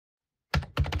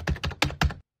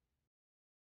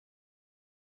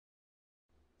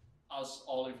as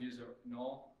all of you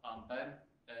know, I'm Ben,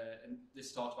 and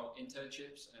this talks about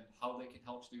internships and how they can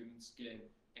help students gain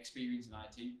experience in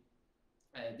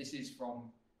IT. This is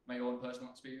from my own personal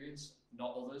experience,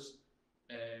 not others.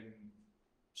 Um,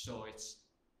 so it's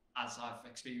as I've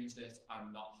experienced it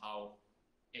and not how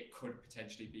it could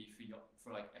potentially be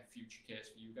for like a future case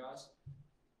for you guys.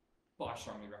 But I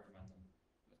strongly recommend them.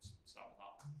 Let's start with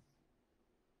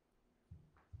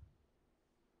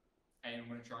that. Anyone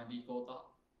want to try and decode that?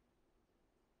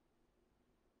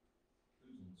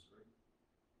 Who's on the screen?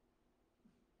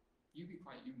 You be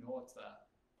quiet, you know it's there.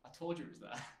 I told you it was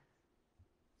there.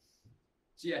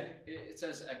 So yeah, it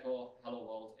says echo hello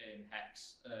world in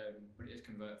hex, but it is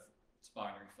convert to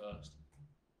binary first.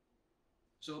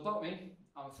 So about me,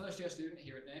 I'm a first year student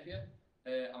here at Napier.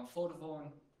 I'm a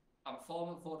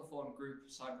former Vodafone Group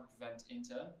Cyber Prevent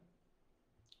intern,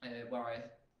 where I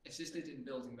assisted in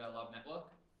building their lab network,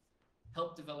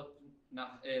 helped develop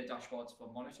dashboards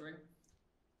for monitoring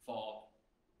for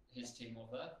his team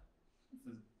over there,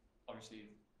 for obviously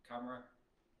camera,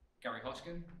 Gary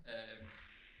Hosken.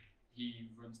 He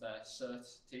runs their CERT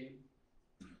team.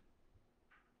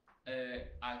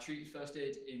 I treated first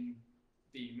aid in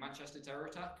the Manchester terror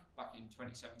attack back in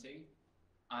 2017,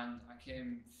 and I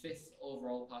came 5th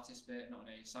overall participating on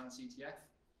a SAN CTF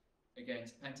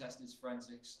against pen testers,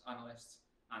 forensics analysts,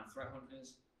 and threat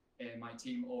hunters. My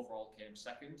team overall came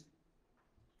 2nd.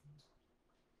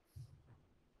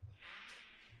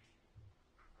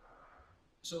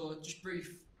 So just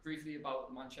briefly about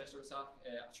the Manchester attack.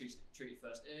 I treated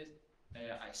first aid.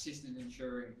 I assisted in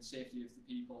ensuring the safety of the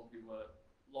people who were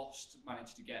lost,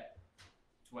 managed to get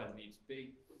to where they needed to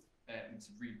be, and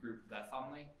to regroup with their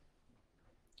family.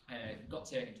 Got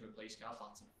taken to a police car.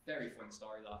 That's a very fun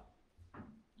story. That,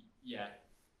 yeah,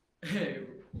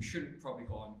 we shouldn't probably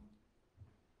go on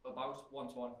about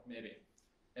one-to-one maybe.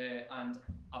 And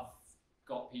I've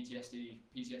got PTSD,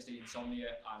 insomnia,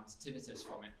 and tinnitus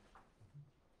from it.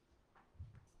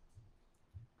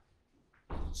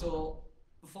 So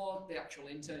before the actual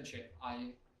internship, I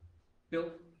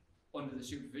built under the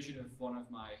supervision of one of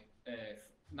my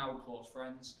now close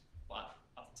friends, but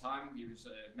at the time he was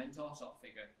a mentor sort of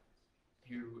figure,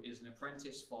 who is an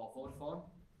apprentice for Vodafone.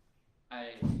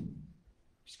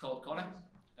 He's called Connor.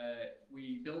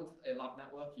 We built a lab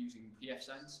network using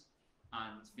pfSense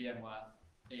and VMware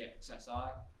AXSI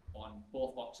on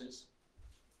both boxes.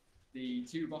 The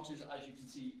two boxes, as you can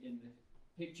see in the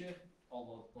picture,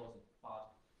 although those are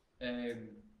bad,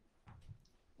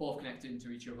 both connected into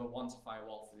each other, one's a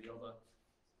firewall for the other.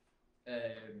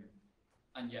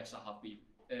 And yes, I have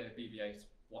BB8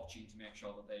 watching to make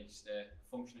sure that they stay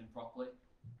functioning properly.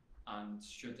 And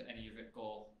should any of it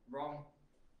go wrong,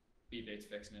 BB8's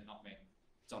fixing it, not me.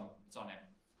 It's on him.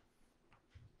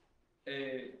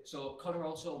 So Connor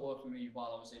also worked with me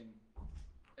while I was in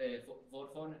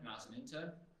Vodafone and as an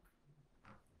intern.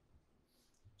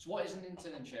 So what is an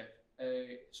internship?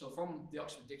 So from the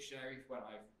Oxford Dictionary, when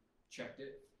I've checked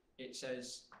it, it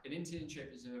says an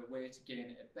internship is a way to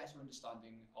gain a better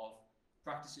understanding of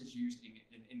practices used in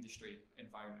an industry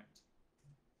environment.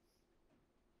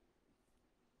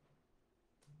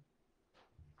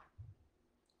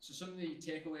 So some of the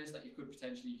takeaways that you could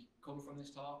potentially come from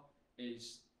this talk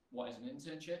is what is an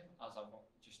internship, as I've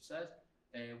just said,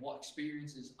 what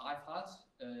experiences I've had.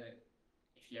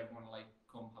 If you ever want to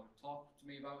come have a talk to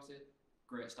me about it,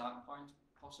 great starting point,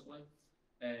 possibly.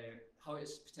 How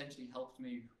it's potentially helped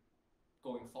me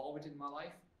going forward in my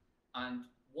life, and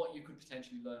what you could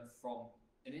potentially learn from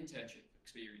an internship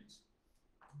experience.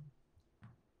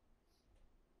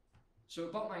 So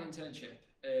about my internship,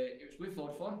 it was with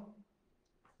Vodafone,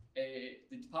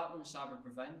 the Department of Cyber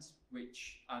Prevent,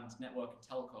 and Network and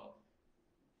Telco.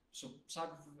 So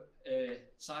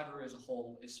cyber as a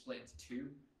whole is split into two.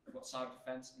 We've got cyber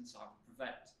defense and cyber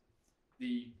prevent.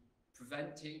 The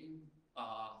prevent team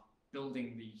are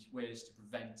building the ways to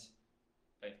prevent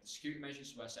the security measures,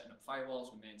 so we're setting up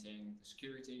firewalls, we're maintaining the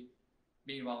security.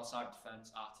 Meanwhile, cyber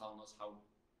defense are telling us how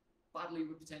badly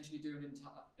we're potentially doing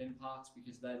in parts,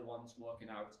 because they're the ones working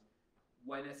out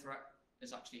when a threat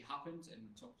has actually happened and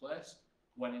took place,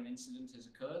 when an incident has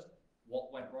occurred,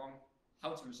 what went wrong,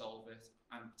 how to resolve it,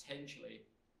 and potentially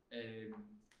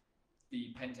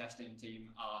the pen testing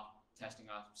team are testing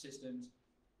our systems,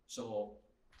 so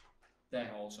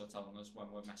they're also telling us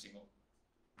when we're messing up.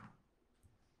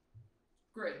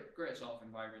 Great sort of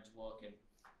environment to work in.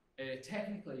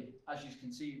 Technically, as you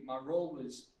can see, my role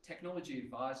was technology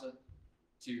advisor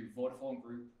to Vodafone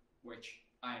Group, which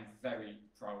I am very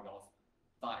proud of.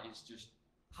 That is just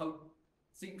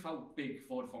think how big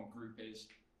Vodafone Group is,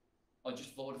 or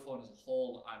just Vodafone as a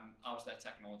whole, and I was their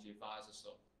technology advisor,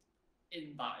 so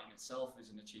in that in itself is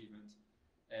an achievement,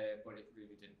 but it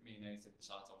really didn't mean anything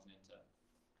besides I was an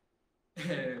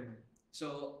intern.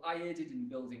 So I aided in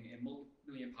building a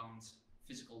multi-million pounds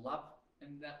physical lab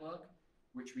and network,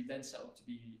 which we then set up to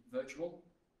be virtual,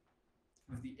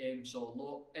 with the aim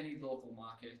so any local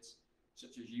markets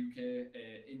such as UK,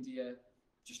 India,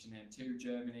 just to name two,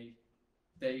 Germany,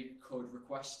 they could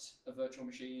request a virtual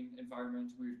machine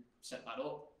environment. We set that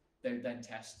up. They would then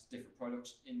test different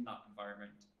products in that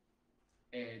environment.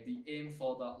 The aim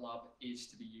for that lab is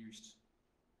to be used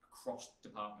across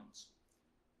departments.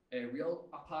 We all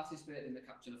participated in the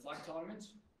Capture the Flag tournament.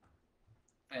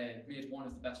 Made one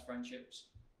of the best friendships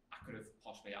I could have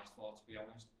possibly asked for, to be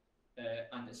honest,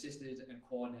 and assisted and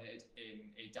coordinated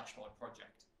in a dashboard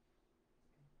project.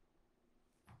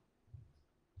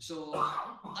 So,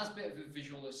 as a bit of a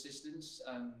visual assistance,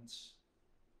 and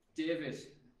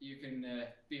David, you can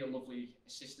be a lovely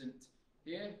assistant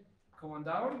here. Come on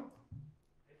down.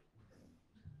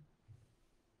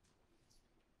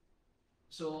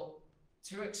 So,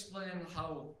 to explain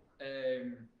how,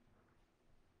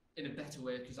 in a better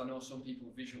way, because I know some people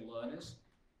are visual learners,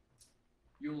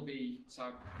 you'll be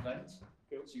cyber prevent,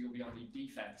 Cool. so you'll be on the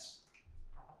defense.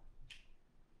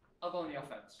 I'll go on the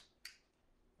offense.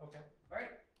 Okay. Right?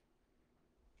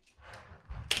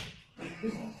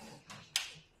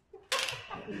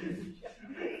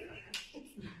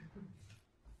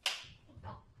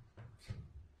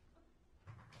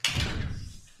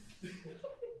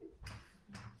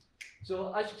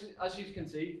 So as you can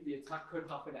see, the attack could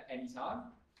happen at any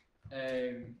time,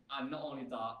 and not only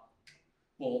that,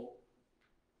 but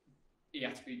you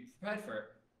have to be prepared for it.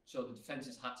 So the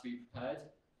defences had to be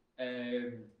prepared,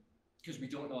 because we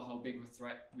don't know how big of a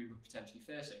threat we were potentially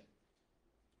facing.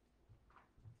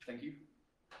 Thank you.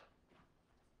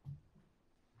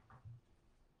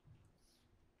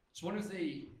 So one of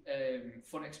the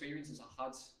fun experiences I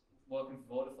had working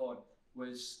for Vodafone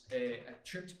was a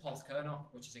trip to Porthcurno,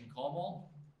 which is in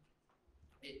Cornwall.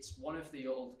 It's one of the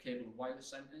old cable and wireless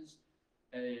centres.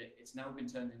 It's now been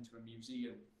turned into a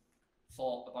museum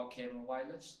about cable and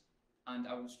wireless. And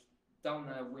I was down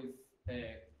there with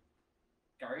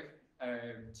Gary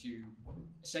to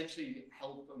essentially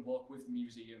help and work with the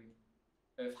museum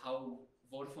of how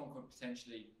Vodafone could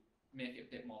potentially make it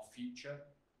a bit more future.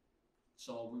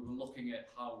 So we were looking at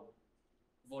how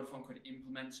Vodafone could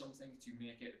implement something to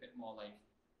make it a bit more like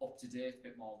up to date, a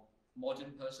bit more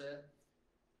modern per se,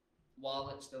 while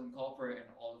it's still incorporating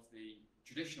all of the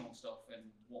traditional stuff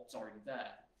and what's already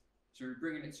there. So we're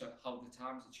bringing it to how the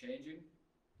times are changing.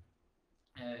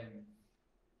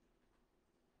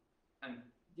 And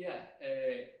yeah,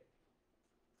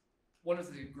 one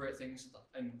of the great things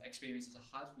and experiences I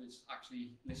had was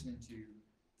actually listening to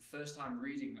the first time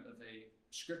reading of a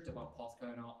script about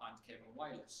Porthcurno and cable and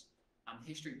wireless, and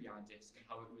history behind it, and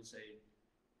how it was a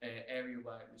area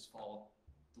where it was for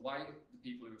the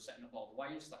people who were setting up all the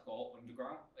wires that go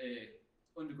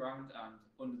underground and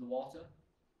under the water.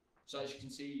 So as you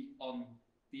can see on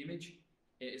the image,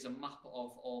 it is a map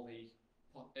of all the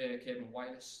cable and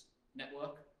wireless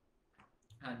network,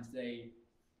 and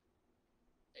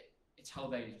it's how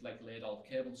they laid all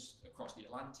the cables across the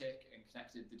Atlantic and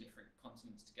connected the different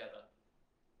continents together.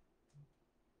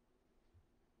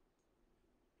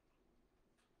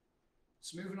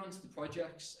 So moving on to the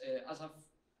projects, as I've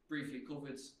briefly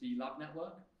covered the lab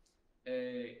network,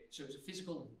 so it's a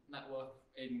physical network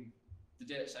in the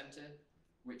data center,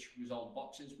 which was all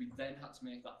boxes. We then had to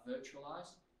make that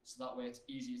virtualized, so that way it's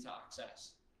easier to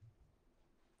access.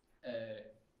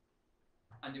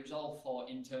 And it was all for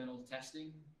internal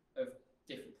testing of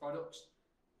different products.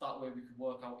 That way we could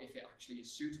work out if it actually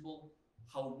is suitable,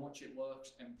 how much it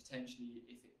works, and potentially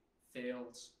if it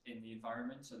failed in the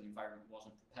environment, so the environment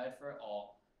wasn't prepared for it, or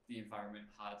the environment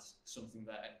had something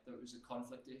that was a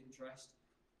conflict of interest.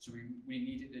 So we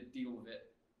needed to deal with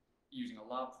it using a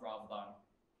lab rather than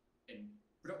in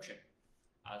production,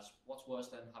 as what's worse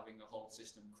than having a whole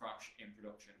system crash in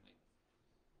production.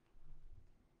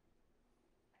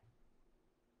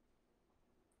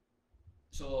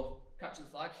 So, Capture the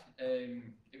Flag,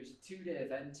 it was a 2-day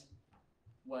event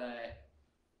where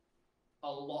a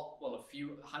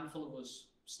handful of us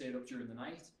stayed up during the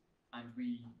night, and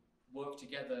we worked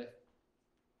together,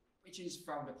 which is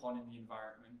frowned upon in the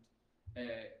environment,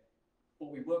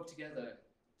 but we worked together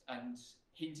and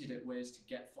hinted at ways to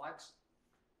get flags.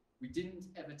 We didn't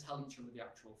ever tell each other the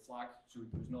actual flag, so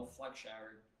there was no flag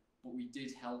sharing, but we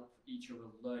did help each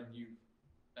other learn new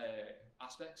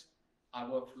aspects. I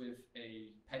worked with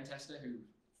a pen tester who's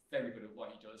very good at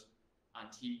what he does, and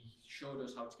he showed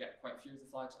us how to get quite a few of the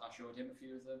flags. I showed him a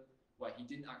few of them, where he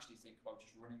didn't actually think about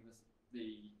just running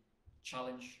the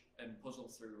challenge and puzzle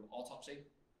through autopsy.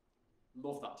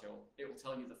 Love that tool. It will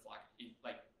tell you the flag.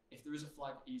 Like if there is a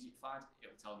flag easy to find, it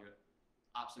will tell you it.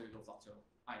 Absolutely love that tool.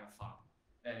 I am a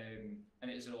fan.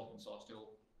 And it is an open source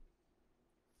tool.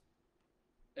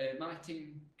 My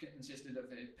team consisted of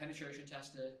a penetration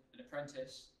tester, an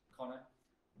apprentice, Connor,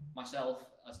 myself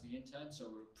as the intern, so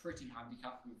we're pretty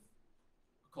handicapped with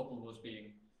a couple of us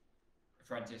being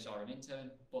apprentice or an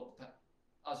intern, but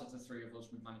as of the three of us,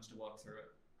 we managed to work through it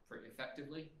pretty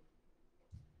effectively.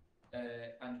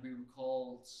 And we were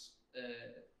called,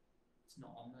 it's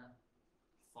not on there,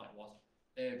 I thought it was,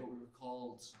 but we were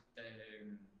called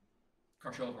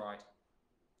Crash Override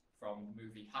from the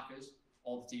movie Hackers.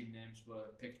 All the team names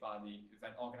were picked by the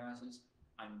event organisers,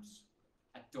 and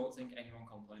I don't think anyone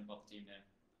complained about the team name.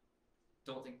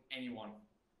 Don't think anyone,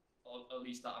 or at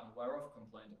least that I'm aware of,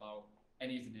 complained about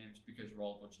any of the names because we're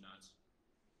all a bunch of nerds.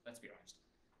 Let's be honest.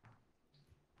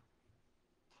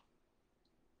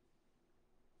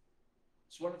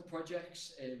 So one of the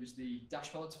projects was the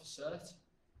dashboards for CERT.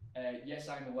 Yes,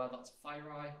 I'm aware that's a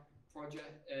FireEye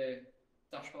project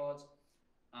dashboard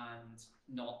and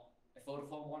not a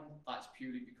Vodafone one. That's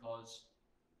purely because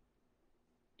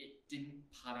it didn't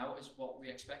pan out as what we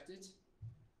expected,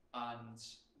 and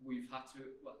we've had to,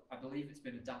 well, I believe it's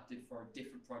been adapted for a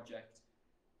different project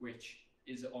which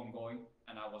is ongoing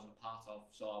and I wasn't a part of,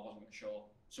 so I wasn't going to show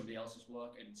somebody else's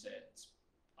work and say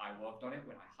I worked on it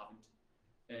when I haven't.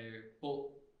 But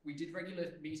we did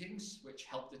regular meetings which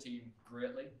helped the team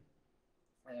greatly.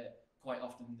 Quite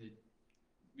often the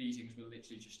meetings were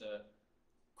literally just a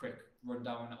quick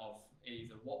rundown of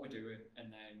either what we're doing,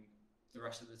 and then the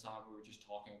rest of the time we were just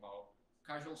talking about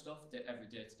casual stuff, every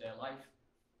day-to-day life,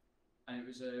 and it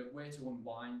was a way to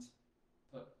unwind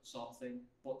sort of thing,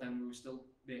 but then we were still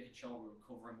making sure we were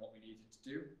covering what we needed to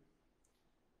do.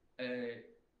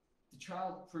 The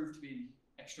trial proved to be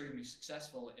extremely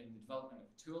successful in the development of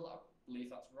a tool. I believe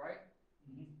that's right.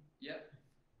 Mm-hmm. Yeah.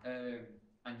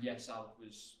 And yes, I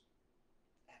was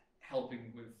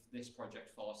helping with this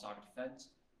project for cyber defence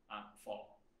and for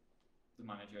the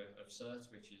manager of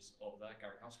CERT, which is over there,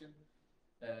 Gary Hosken.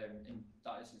 And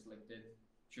that is his LinkedIn,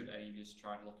 should any of you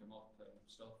try and look him up and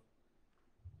stuff.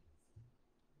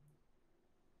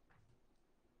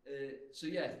 So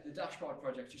yeah, the dashboard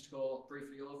project, just to go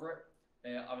briefly over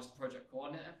it, I was the project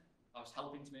coordinator. I was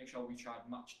helping to make sure we tried to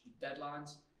match the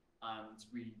deadlines and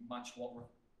we matched what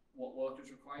work was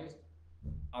required.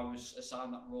 I was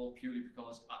assigned that role purely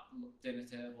because at the dinner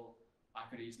table, I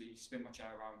could easily spin my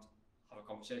chair around, have a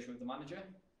conversation with the manager,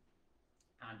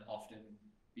 and often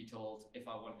be told if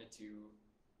I wanted to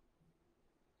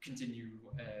continue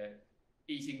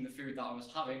eating the food that I was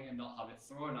having and not have it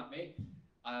thrown at me,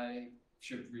 I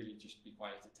should really just be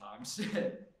quiet at times.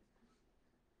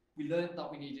 We learned that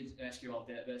we needed an SQL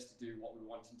database to do what we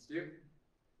wanted to do.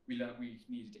 We learned we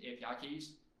needed API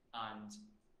keys and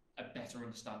a better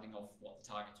understanding of what the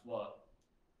targets were.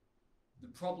 The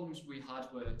problems we had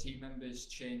were team members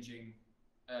changing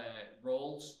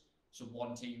roles. So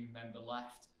one team member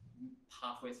left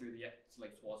halfway through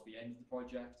towards the end of the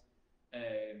project,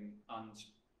 and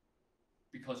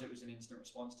because it was an incident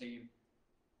response team,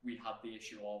 we had the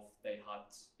issue of they had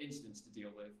incidents to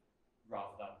deal with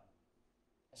rather than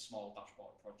a small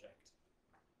dashboard project.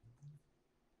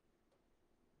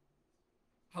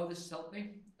 How this has helped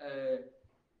me,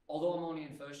 although I'm only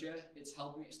in first year, it's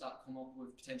helped me to start come up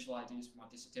with potential ideas for my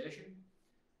dissertation.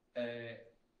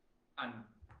 And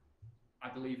I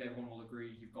believe everyone will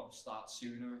agree you've got to start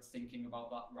sooner thinking about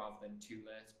that rather than too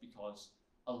late, because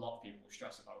a lot of people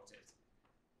stress about it.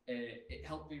 It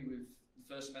helped me with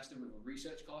the first semester with a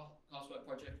research coursework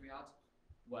project we had,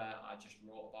 where I just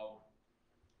wrote about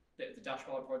a bit of the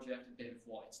dashboard project, a bit of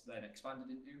what it's then expanded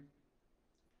into.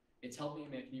 It's helped me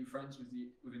make new friends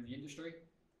within the industry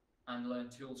and learn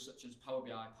tools such as Power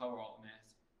BI, Power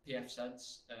Automate,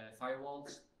 pfSense,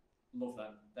 firewalls. Love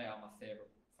them. They are my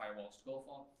favourite firewalls to go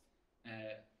for.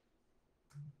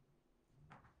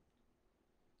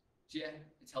 So yeah,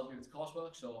 it's helped me with the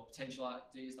coursework. So potential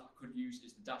ideas that I could use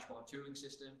is the dashboard tooling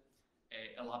system,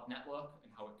 a lab network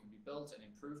and how it can be built and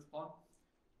improved upon.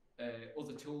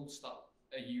 Other tools that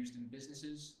are used in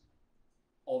businesses.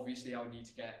 Obviously, I would need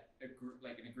to get an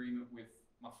agreement with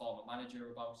my former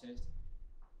manager about it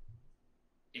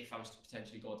if I was to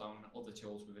potentially go down other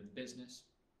tools within the business.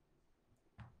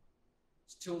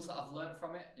 Tools that I've learned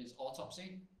from it is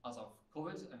autopsy, as I've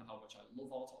covered, and how much I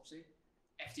love autopsy.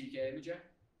 FTK Imager.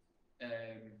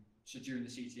 So during the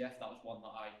CTF, that was one that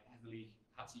I heavily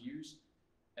had to use.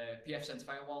 pfSense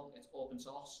Firewall, it's open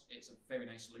source. It's a very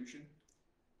nice solution.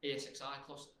 ASXI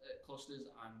clusters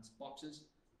and boxes.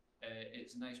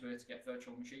 It's a nice way to get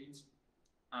virtual machines.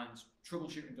 And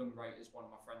troubleshooting done right, as one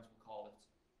of my friends will call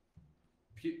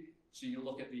it. So you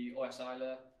look at the OSI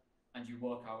layer and you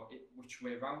work out which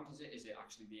way around is it? Is it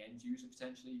actually the end user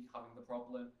potentially having the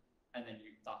problem? And then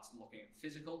that's looking at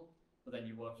physical, but then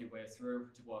you work your way through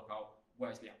to work out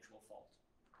where's the actual fault.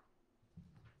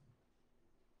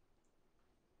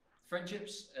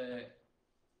 Friendships,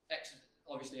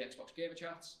 obviously Xbox gamer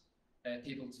chats,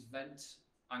 people to vent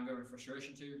anger and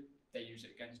frustration to, they use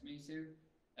it against me too,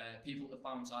 people to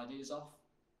bounce ideas off,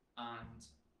 and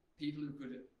people who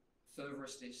could further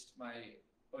assist my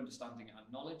understanding and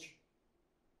knowledge.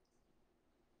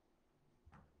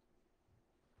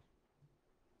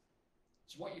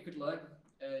 So what you could learn,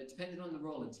 depending on the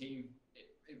role and team,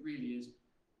 it really is,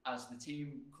 as the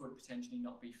team could potentially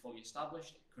not be fully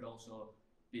established, it could also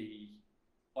be,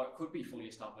 or it could be fully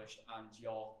established and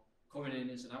you're coming in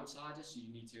as an outsider, so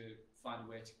you need to find a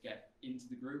way to get into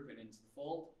the group and into the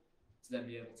fold to then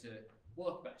be able to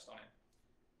work best on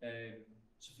it.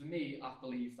 So for me, I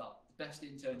believe that the best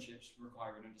internships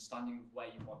require an understanding of where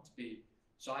you want to be.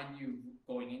 So I knew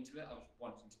going into it, I was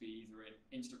wanting to be either an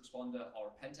incident responder or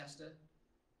a pen tester.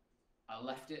 I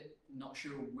left it, not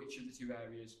sure which of the two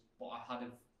areas, but I had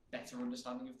a better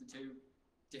understanding of the two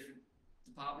different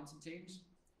departments and teams.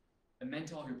 A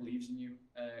mentor who believes in you.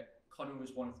 Connor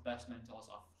was one of the best mentors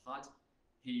I've had.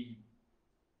 He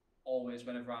always,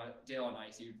 whenever I, day or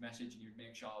night, he would message and he would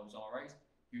make sure I was all right.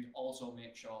 He would also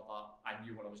make sure that I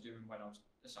knew what I was doing when I was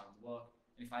assigned to work.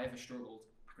 And if I ever struggled,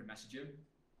 I could message him.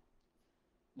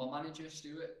 My manager,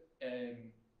 Stuart,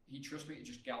 he trusted me to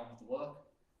just get on with the work.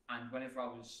 And whenever I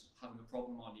was having a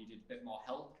problem or needed a bit more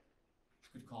help, I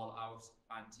could call it out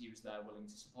and he was there willing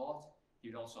to support. He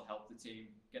would also help the team,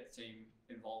 get the team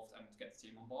involved and get the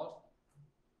team on board.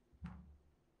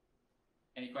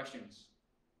 Any questions?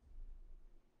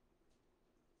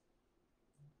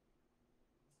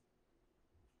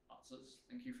 That's us.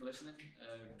 Thank you for listening.